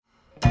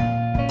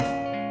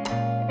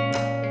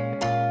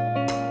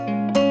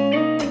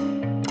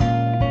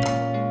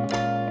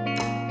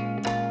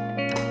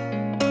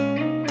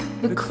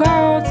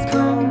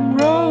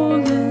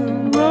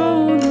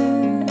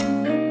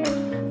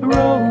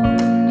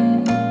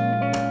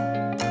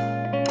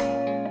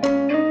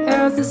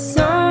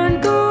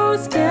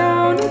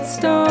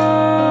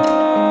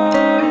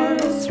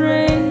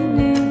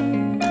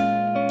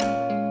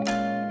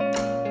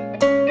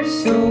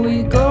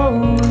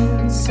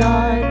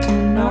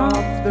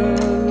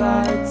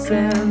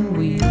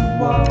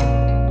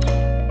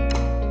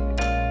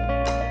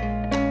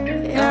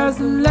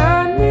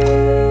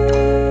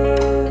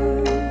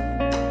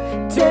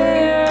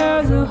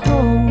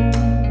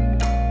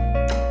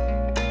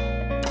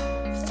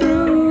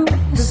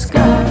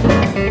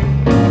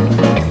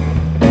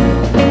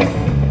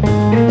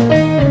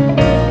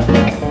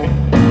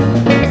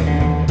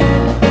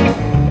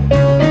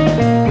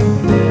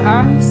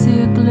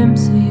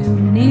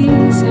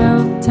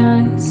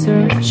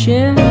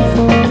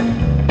for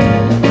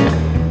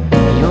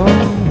your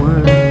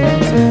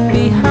words.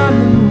 Behind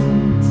the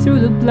moon, through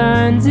the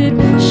blinds, it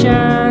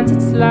shines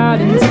its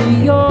light into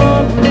your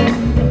room.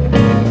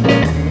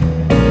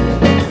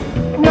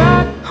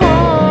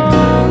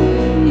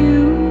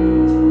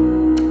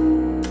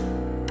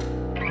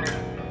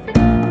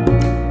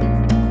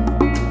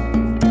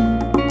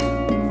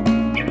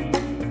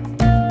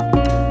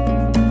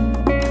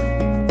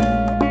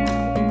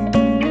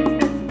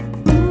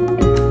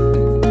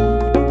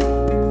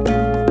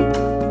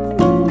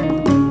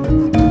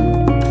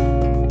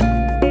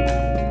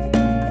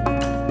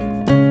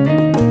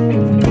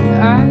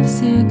 I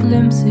see a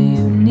glimpse of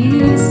you,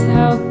 knees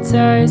held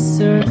tight,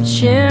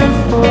 searching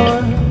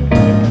for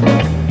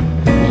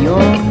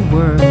your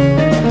words.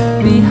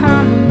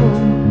 Behind the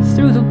moon,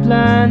 through the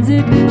blinds,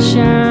 it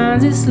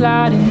shines its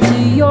light into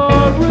your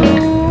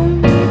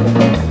room.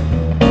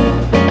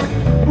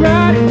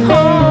 Right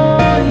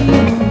on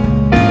you,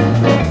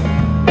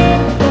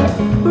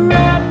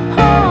 right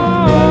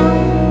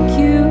on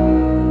you,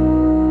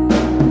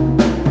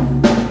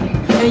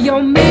 and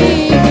your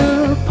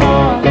meager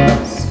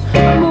paws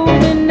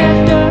moving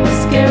at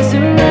dusk as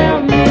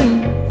around me,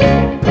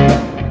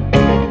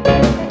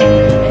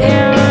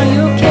 and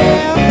you're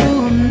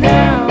careful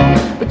now,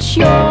 but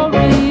your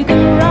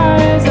eager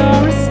eyes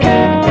are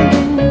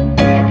astounding,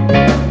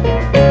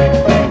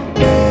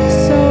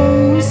 so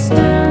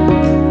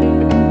astounding.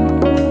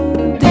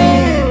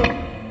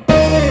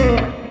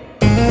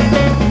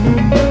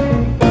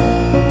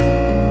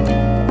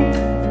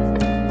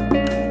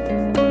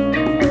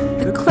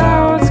 The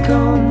clouds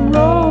come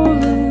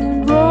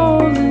rolling,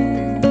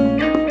 rolling,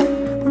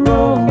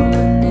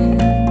 rolling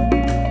in.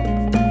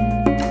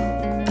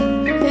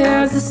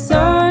 As the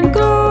sun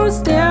goes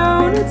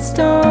down, it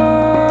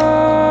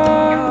starts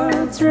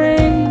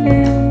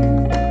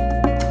raining.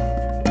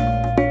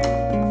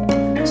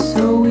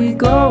 So we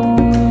go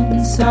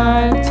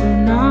inside,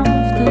 turn off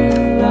the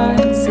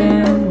lights,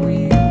 and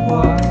we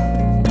watch.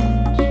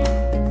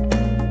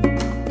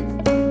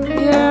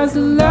 As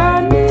the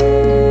lightning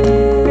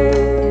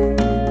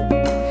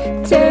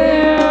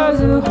tears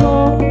a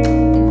hole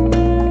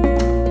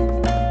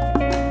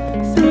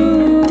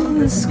through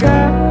the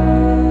sky,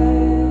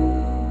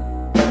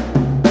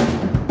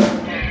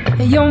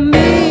 and your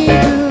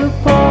meager